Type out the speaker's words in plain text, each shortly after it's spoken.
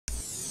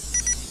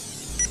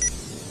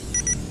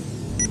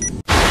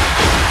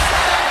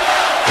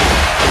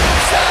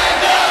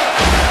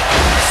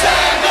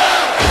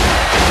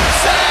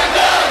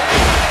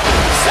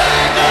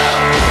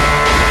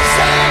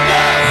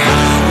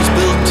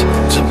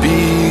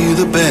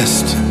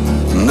best,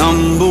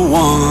 number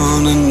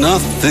one and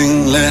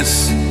nothing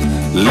less.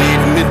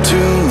 Lead me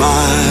to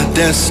my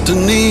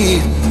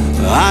destiny.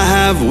 I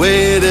have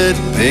waited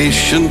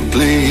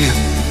patiently.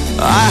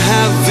 I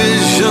have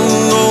vision,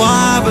 oh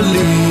I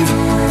believe.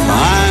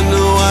 I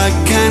know I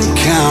can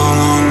count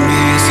on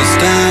me. So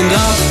stand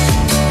up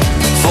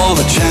for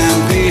the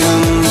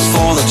champions,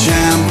 for the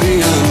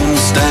champions.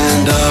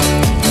 Stand up,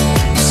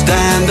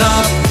 stand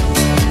up,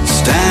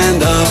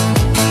 stand up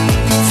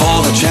for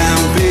the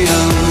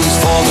champions,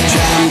 for the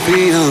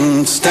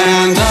champions.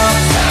 Stand up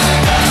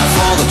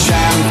for the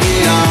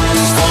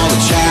champions, for the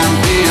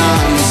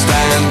champions.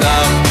 Stand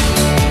up,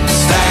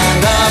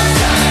 stand up,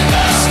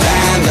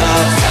 stand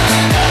up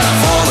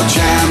for the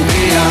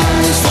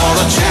champions, for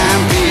the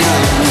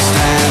champions.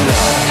 Stand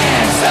up,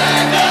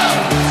 stand up,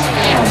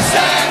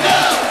 stand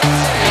up,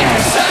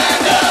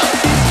 stand up.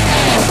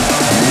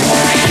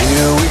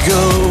 Here we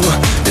go,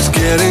 it's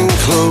getting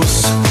close.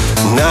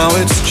 Now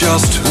it's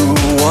just who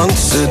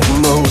wants it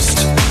most.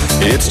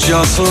 It's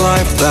just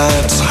life,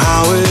 that's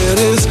how it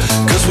is.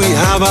 'Cause we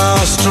have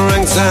our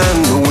strengths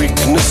and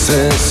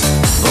weaknesses.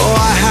 Oh,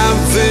 I have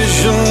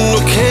vision,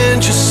 oh,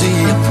 can't you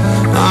see?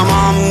 I'm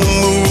on the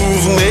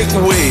move, make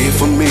way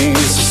for me.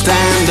 So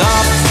stand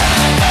up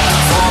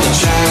for the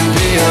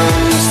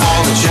champions, for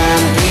the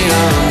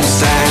champions.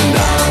 Stand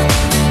up,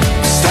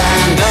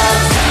 stand up,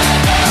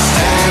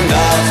 stand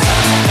up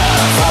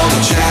for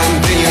the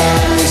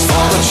champions,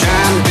 for the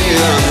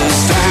champions.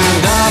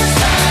 Stand up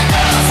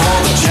for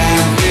the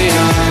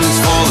champions,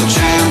 for the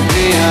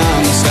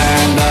champions.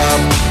 Stand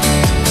up,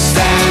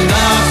 stand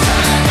up,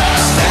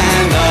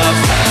 stand up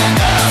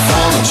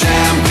for the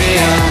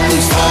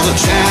champions, for the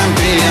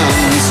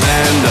champions.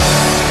 Stand up.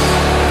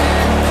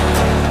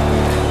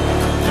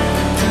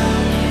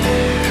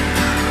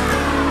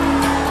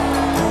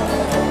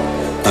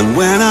 And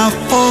when I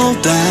fall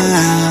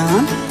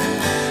down,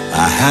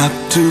 I have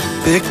to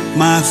pick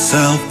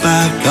myself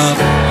back up.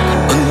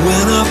 And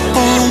when I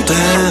fall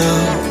down,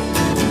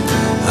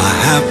 I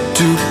have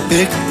to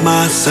pick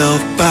myself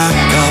back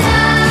up.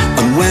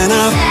 And when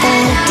I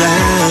fall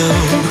down,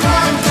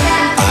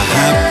 I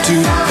have to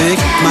pick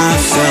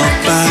myself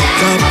back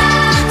up.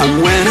 And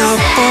when I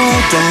fall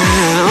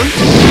down,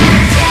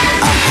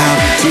 I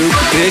have to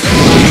pick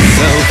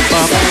myself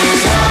up.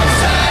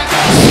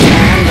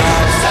 Stand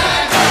up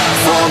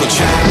for the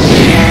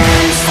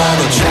champions, for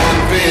the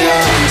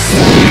champions.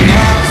 Stand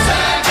up,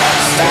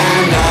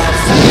 stand up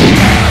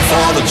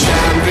for the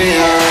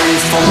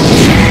champions, for the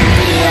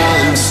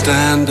champions.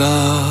 Stand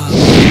up,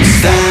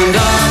 stand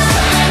up,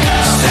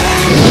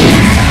 stand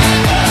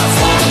up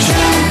for the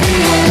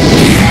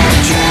champions, for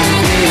the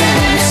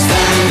champions.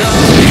 Stand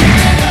up,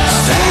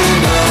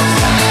 stand up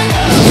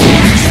for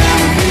the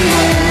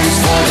champions,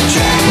 for the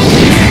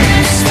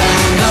champions.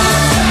 Stand up,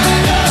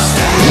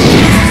 stand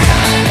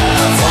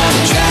up for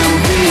the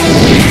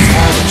champions,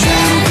 for the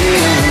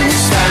champions.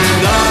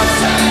 Stand up,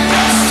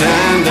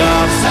 stand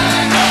up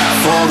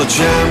for the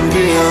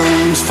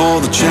champions, for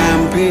the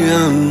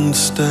champions.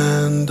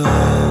 Stand up.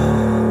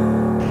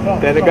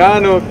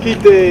 Terengganu,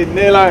 Kite,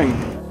 Nelang.